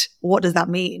combined? What does that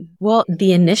mean? Well,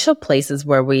 the initial places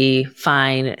where we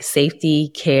find safety,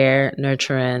 care,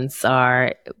 nurturance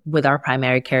are with our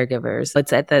primary caregivers.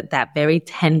 It's at that very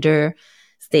tender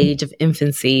stage of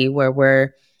infancy where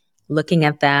we're looking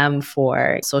at them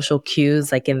for social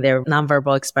cues, like in their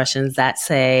nonverbal expressions that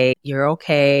say, you're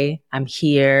okay, I'm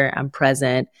here, I'm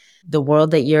present. The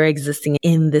world that you're existing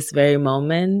in this very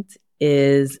moment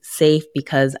is safe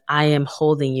because I am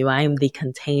holding you. I am the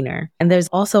container. And there's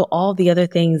also all the other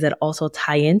things that also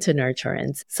tie into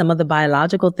nurturance. Some of the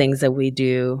biological things that we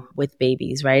do with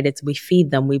babies, right? It's we feed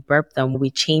them, we burp them,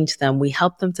 we change them, we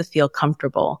help them to feel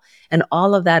comfortable. And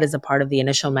all of that is a part of the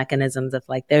initial mechanisms of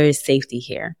like, there is safety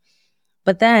here.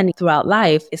 But then throughout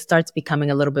life, it starts becoming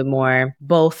a little bit more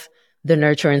both the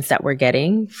nurturance that we're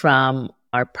getting from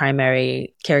our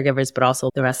primary caregivers, but also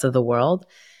the rest of the world.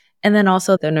 And then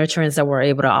also the nurturance that we're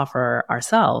able to offer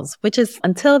ourselves, which is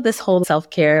until this whole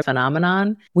self-care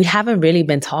phenomenon, we haven't really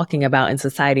been talking about in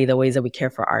society the ways that we care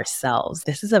for ourselves.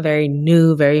 This is a very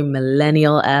new, very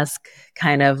millennial-esque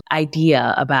kind of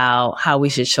idea about how we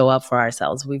should show up for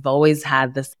ourselves. We've always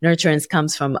had this nurturance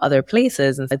comes from other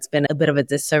places. And it's been a bit of a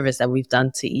disservice that we've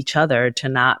done to each other to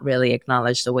not really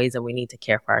acknowledge the ways that we need to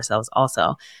care for ourselves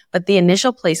also. But the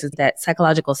initial places that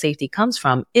psychological safety comes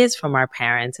from is from our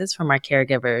parents, is from our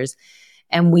caregivers.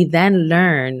 And we then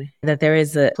learn that there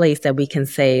is a place that we can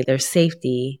say there's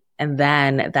safety. And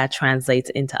then that translates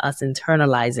into us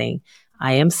internalizing,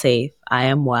 I am safe, I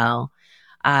am well,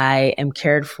 I am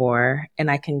cared for, and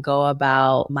I can go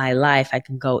about my life. I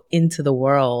can go into the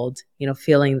world,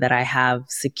 feeling that I have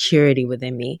security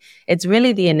within me. It's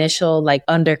really the initial like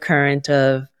undercurrent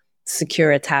of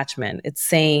secure attachment. It's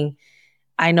saying,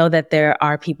 I know that there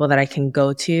are people that I can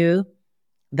go to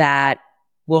that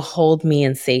will hold me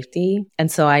in safety. And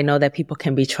so I know that people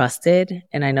can be trusted,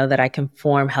 and I know that I can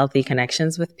form healthy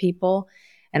connections with people.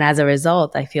 And as a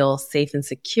result, I feel safe and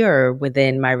secure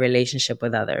within my relationship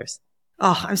with others.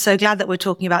 Oh, I'm so glad that we're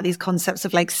talking about these concepts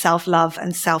of like self-love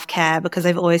and self-care, because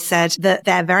I've always said that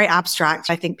they're very abstract.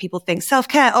 I think people think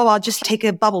self-care, oh, I'll just take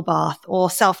a bubble bath,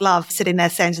 or self-love, sitting there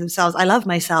saying to themselves, I love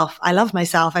myself. I love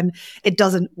myself. And it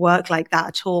doesn't work like that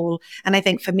at all. And I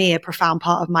think for me, a profound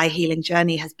part of my healing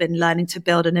journey has been learning to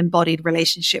build an embodied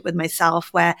relationship with myself,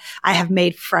 where I have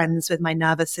made friends with my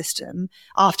nervous system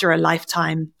after a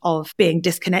lifetime of being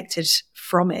disconnected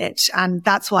from it. And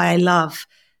that's why I love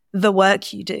the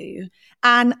work you do.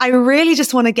 And I really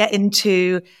just want to get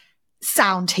into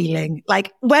sound healing.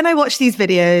 Like when I watch these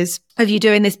videos of you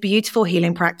doing this beautiful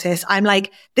healing practice, I'm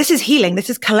like, this is healing.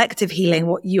 This is collective healing,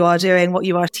 what you are doing, what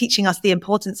you are teaching us the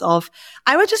importance of.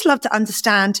 I would just love to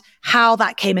understand how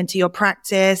that came into your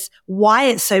practice, why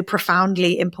it's so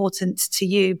profoundly important to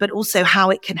you, but also how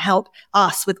it can help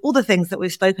us with all the things that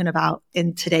we've spoken about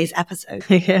in today's episode.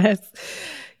 Yes.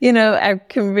 I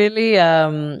can really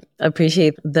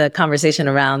appreciate the conversation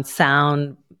around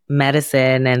sound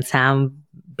medicine and sound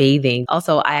bathing.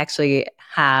 Also, I actually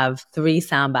have 3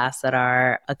 sound baths that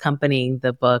are accompanying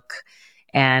the book,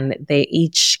 and they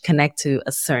each connect to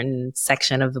a certain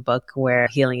section of the book where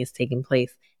healing is taking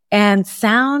place. And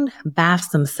sound baths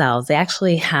themselves, they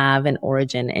actually have an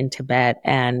origin in Tibet.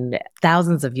 And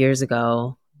thousands of years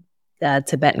ago,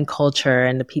 Tibetan culture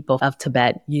and the people of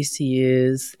Tibet used to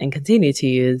use and continue to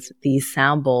use these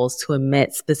sound bowls to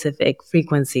emit specific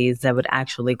frequencies that would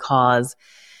actually cause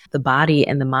the body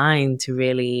and the mind to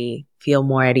really feel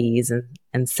more at ease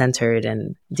and centered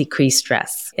and decrease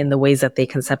stress in the ways that they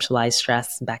conceptualized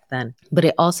stress back then. But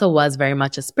it also was very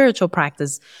much a spiritual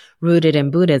practice rooted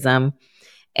in Buddhism.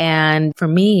 And for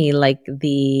me, like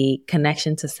the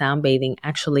connection to sound bathing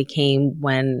actually came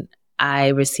when I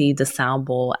received a sound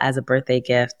bowl as a birthday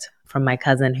gift from my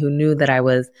cousin, who knew that I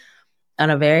was on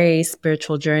a very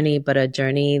spiritual journey, but a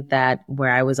journey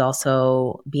where I was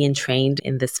also being trained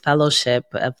in this fellowship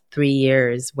of 3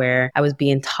 years where I was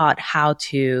being taught how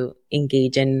to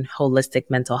engage in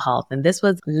holistic mental health. And this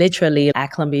was literally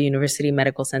at Columbia University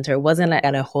Medical Center. It wasn't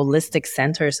at a holistic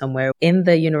center somewhere in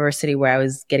the university where I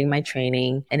was getting my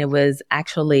training. And it was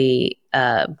actually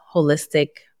a holistic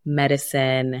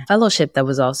medicine fellowship that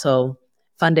was also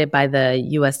funded by the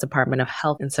U.S. Department of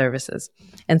Health and Services.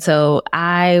 And so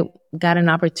I got an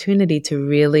opportunity to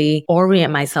really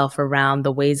orient myself around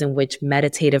the ways in which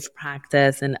meditative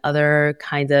practice and other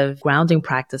kinds of grounding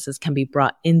practices can be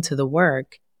brought into the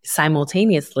work.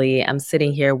 Simultaneously, I'm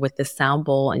sitting here with the sound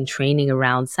bowl and training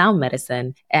around sound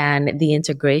medicine and the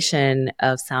integration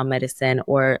of sound medicine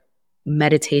or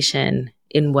meditation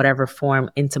in whatever form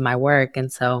into my work.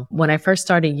 And so when I first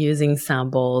started using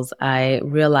sound bowls, I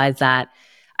realized that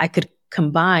I could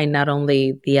combine not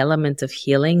only the element of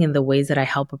healing and the ways that I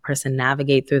help a person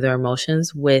navigate through their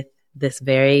emotions with this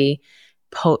very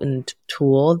potent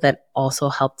tool that also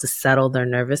helped to settle their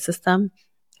nervous system.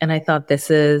 And I thought this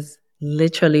is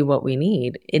literally what we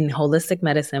need. In holistic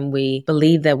medicine, we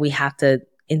believe that we have to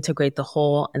integrate the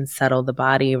whole and settle the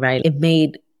body, right? It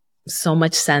made so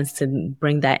much sense to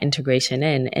bring that integration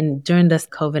in. And during this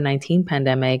COVID-19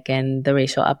 pandemic and the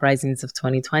racial uprisings of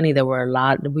 2020,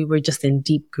 we were just in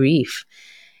deep grief.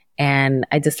 And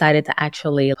I decided to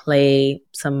actually play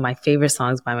some of my favorite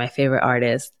songs by my favorite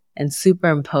artists and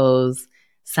superimpose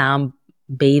sound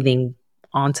bathing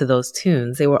onto those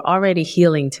tunes. They were already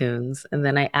healing tunes. And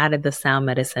then I added the sound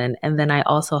medicine. And then I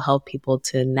also helped people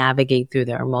to navigate through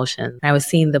their emotions. I was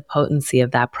seeing the potency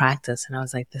of that practice. And I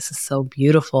was like, this is so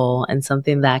beautiful and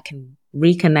something that can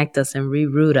reconnect us and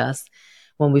reroot us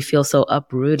when we feel so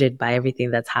uprooted by everything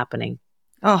that's happening.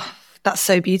 Oh, that's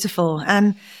so beautiful.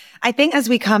 And I think as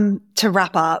we come to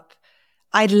wrap up,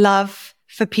 I'd love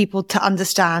for people to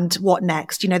understand what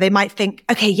next. You know, they might think,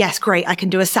 okay, yes, great, I can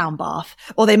do a sound bath.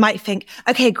 Or they might think,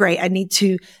 okay, great, I need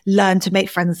to learn to make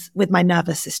friends with my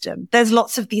nervous system. There's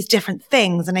lots of these different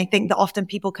things. And I think that often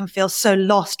people can feel so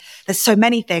lost. There's so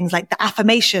many things like the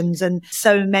affirmations and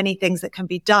so many things that can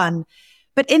be done.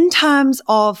 But in terms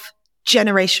of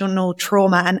generational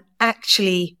trauma and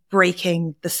actually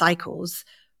breaking the cycles,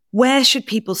 where should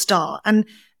people start? And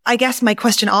I guess my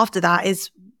question after that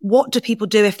is, what do people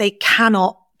do if they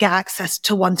cannot get access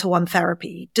to one-to-one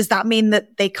therapy? Does that mean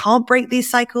that they can't break these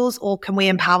cycles, or can we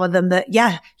empower them that,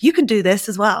 yeah, you can do this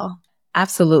as well?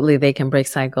 Absolutely, they can break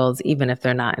cycles even if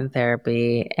they're not in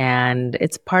therapy. And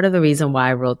it's part of the reason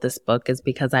why I wrote this book, is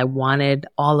because I wanted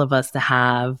all of us to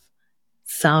have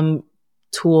some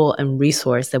tool and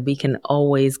resource that we can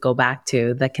always go back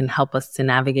to that can help us to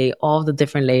navigate all the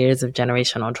different layers of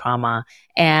generational trauma.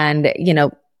 And, you know,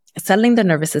 settling the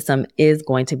nervous system is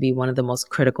going to be one of the most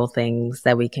critical things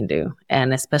that we can do.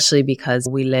 And especially because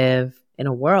we live in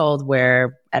a world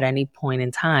where at any point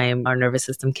in time, our nervous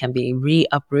system can be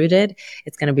uprooted.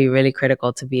 It's going to be really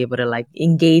critical to be able to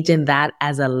engage in that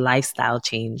as a lifestyle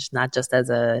change, not just as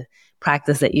a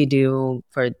practice that you do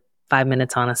for 5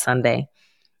 minutes on a Sunday.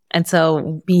 And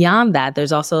so beyond that,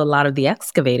 there's also a lot of the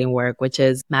excavating work, which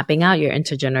is mapping out your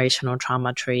intergenerational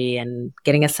trauma tree and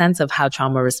getting a sense of how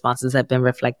trauma responses have been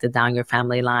reflected down your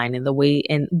family line. And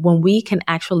when we can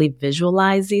actually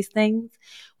visualize these things,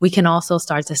 we can also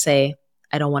start to say,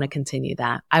 I don't want to continue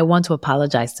that. I want to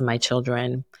apologize to my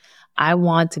children. I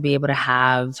want to be able to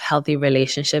have healthy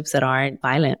relationships that aren't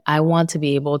violent. I want to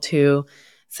be able to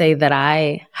say that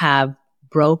I have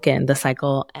broken the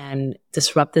cycle and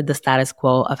disrupted the status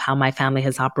quo of how my family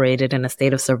has operated in a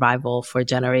state of survival for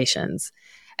generations.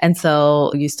 And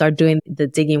so you start doing the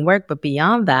digging work, but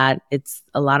beyond that, it's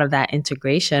a lot of that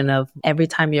integration of every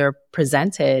time you're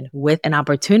presented with an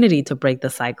opportunity to break the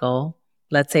cycle.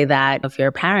 Let's say that if you're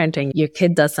a parent and your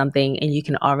kid does something and you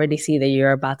can already see that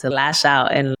you're about to lash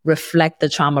out and reflect the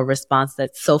trauma response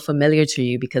that's so familiar to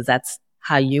you because that's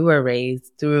how you were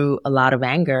raised through a lot of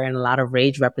anger and a lot of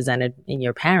rage represented in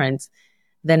your parents,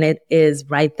 then it is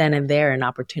right then and there an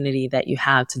opportunity that you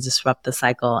have to disrupt the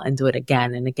cycle and do it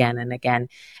again and again and again.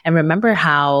 And remember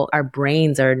how our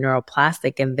brains are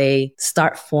neuroplastic and they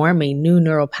start forming new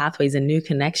neural pathways and new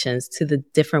connections to the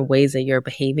different ways that you're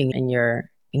behaving and you're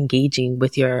engaging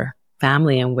with your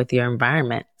family and with your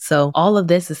environment. So all of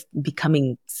this is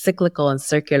becoming cyclical and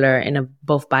circular in a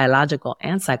both biological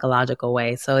and psychological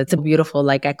way. So it's a beautiful,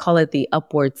 like I call it the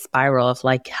upward spiral of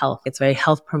like health. It's very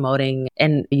health promoting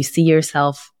and you see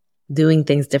yourself doing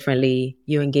things differently.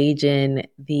 You engage in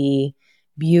the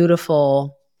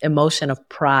beautiful emotion of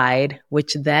pride,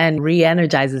 which then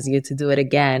re-energizes you to do it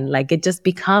again. Like it just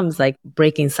becomes like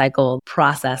breaking cycle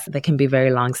process that can be very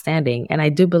long standing. And I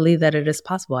do believe that it is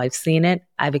possible. I've seen it.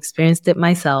 I've experienced it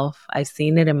myself. I've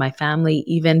seen it in my family,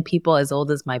 even people as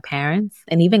old as my parents,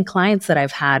 and even clients that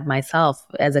I've had myself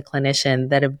as a clinician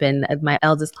that have been, my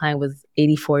eldest client was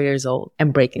 84 years old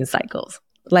and breaking cycles.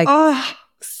 Like,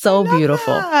 so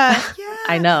beautiful. Yeah.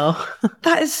 I know.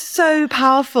 That is so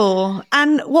powerful.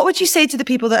 And what would you say to the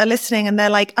people that are listening and they're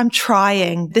like, I'm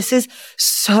trying. This is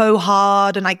so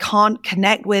hard and I can't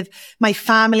connect with my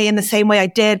family in the same way I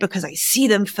did because I see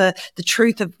them for the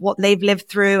truth of what they've lived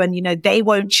through. And, you know, they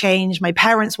won't change. My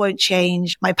parents won't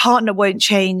change. My partner won't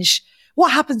change.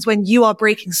 What happens when you are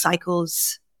breaking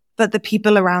cycles, but the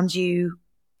people around you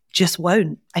just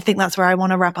won't? I think that's where I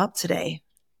want to wrap up today.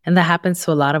 And that happens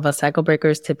to a lot of us. Cycle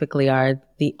breakers typically are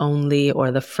the only or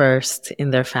the first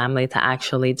in their family to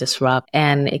actually disrupt.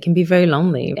 And it can be very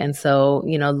lonely. And so,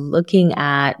 you know, looking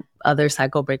at other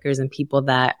cycle breakers and people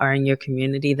that are in your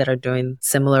community that are doing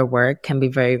similar work can be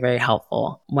very, very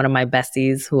helpful. One of my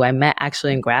besties who I met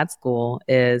actually in grad school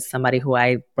is somebody who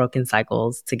I broke in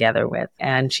cycles together with.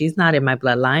 And she's not in my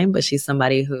bloodline, but she's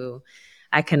somebody who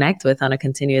I connect with on a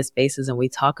continuous basis and we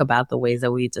talk about the ways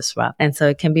that we disrupt. And so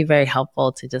it can be very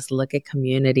helpful to just look at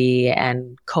community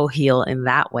and co-heal in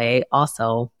that way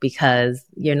also, because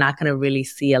you're not going to really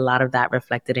see a lot of that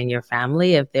reflected in your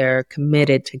family if they're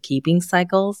committed to keeping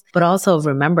cycles. But also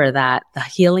remember that the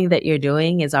healing that you're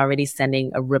doing is already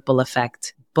sending a ripple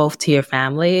effect both to your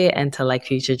family and to like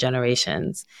future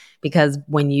generations. Because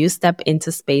when you step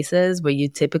into spaces where you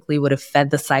typically would have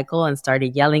fed the cycle and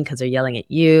started yelling because they're yelling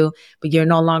at you, but you're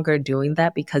no longer doing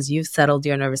that because you've settled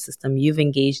your nervous system, you've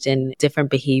engaged in different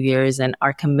behaviors and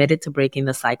are committed to breaking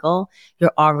the cycle,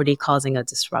 you're already causing a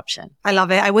disruption. I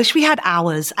love it. I wish we had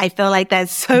hours. I feel like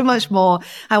there's so much more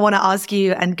I want to ask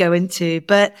you and go into.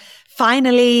 But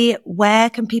finally, where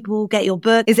can people get your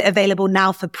book? Is it available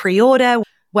now for pre-order?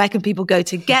 Where can people go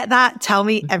to get that? Tell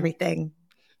me everything.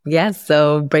 Yes.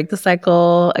 So Break the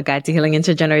Cycle, A Guide to Healing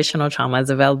Intergenerational Trauma is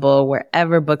available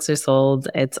wherever books are sold.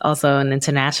 It's also an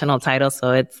international title,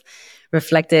 so it's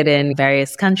reflected in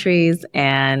various countries.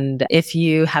 And if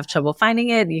you have trouble finding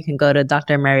it, you can go to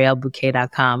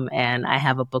drmarielbuqué.com and I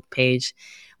have a book page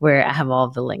where I have all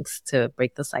of the links to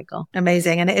Break the Cycle.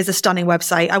 Amazing. And it is a stunning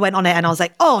website. I went on it and I was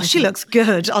like, oh, she looks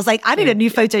good. I was like, I need a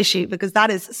new photo shoot because that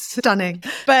is stunning.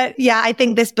 But yeah, I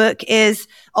think this book is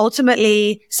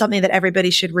ultimately something that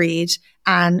everybody should read.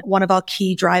 And one of our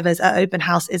key drivers at Open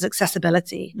House is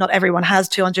accessibility. Not everyone has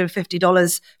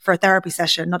 $250 for a therapy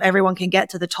session. Not everyone can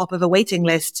get to the top of a waiting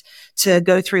list to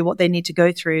go through what they need to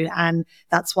go through. And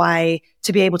that's why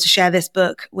to be able to share this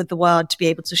book with the world, to be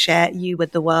able to share you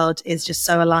with the world is just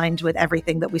so aligned with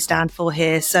everything that we stand for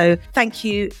here. So thank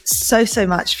you so, so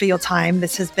much for your time.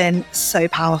 This has been so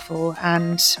powerful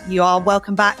and you are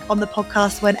welcome back on the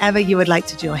podcast whenever you would like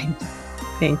to join.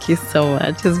 Thank you so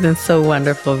much. It's been so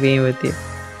wonderful being with you.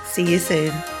 See you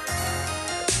soon.